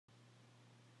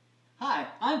Hi,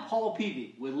 I'm Paul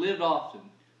Peavy with Liveoften.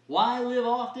 Why live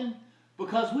often?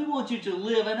 Because we want you to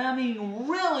live, and I mean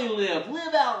really live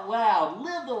out loud,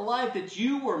 live the life that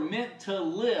you were meant to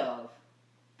live.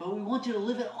 But we want you to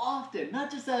live it often, not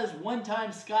just as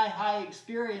one-time sky-high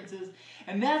experiences.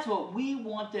 And that's what we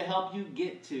want to help you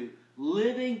get to,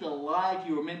 living the life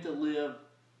you were meant to live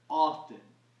often.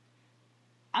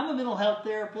 I'm a mental health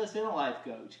therapist and a life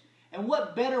coach. And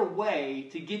what better way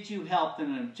to get you help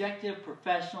than an objective,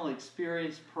 professional,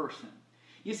 experienced person?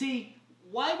 You see,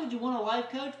 why would you want a life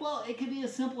coach? Well, it could be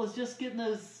as simple as just getting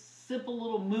those simple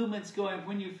little movements going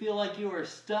when you feel like you are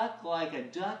stuck like a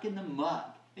duck in the mud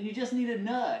and you just need a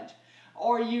nudge.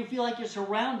 Or you feel like you're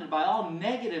surrounded by all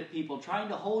negative people trying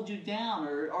to hold you down,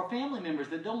 or family members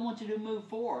that don't want you to move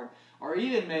forward. Or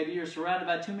even maybe you're surrounded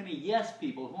by too many yes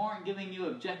people who aren't giving you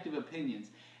objective opinions.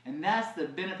 And that's the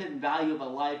benefit and value of a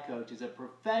life coach, is a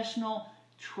professional,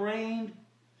 trained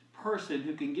person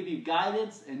who can give you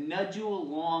guidance and nudge you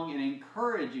along and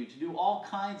encourage you to do all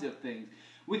kinds of things.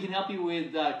 We can help you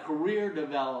with career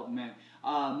development,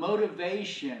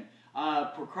 motivation,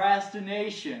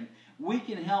 procrastination. We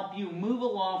can help you move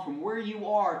along from where you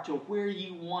are to where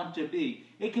you want to be.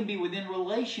 It can be within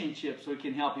relationships we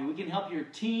can help you. We can help your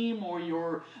team or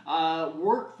your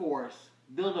workforce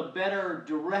build a better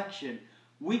direction.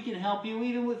 We can help you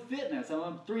even with fitness. I'm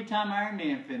a 3-time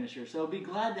Ironman finisher, so I'll be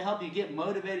glad to help you get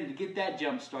motivated to get that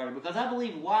jump started, because I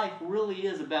believe life really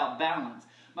is about balance.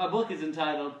 My book is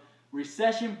entitled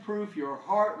Recession-Proof Your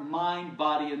Heart, Mind,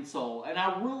 Body, and Soul. And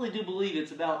I really do believe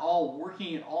it's about all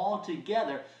working it all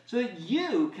together so that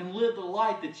you can live the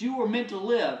life that you were meant to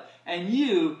live, and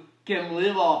you can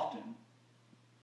live often.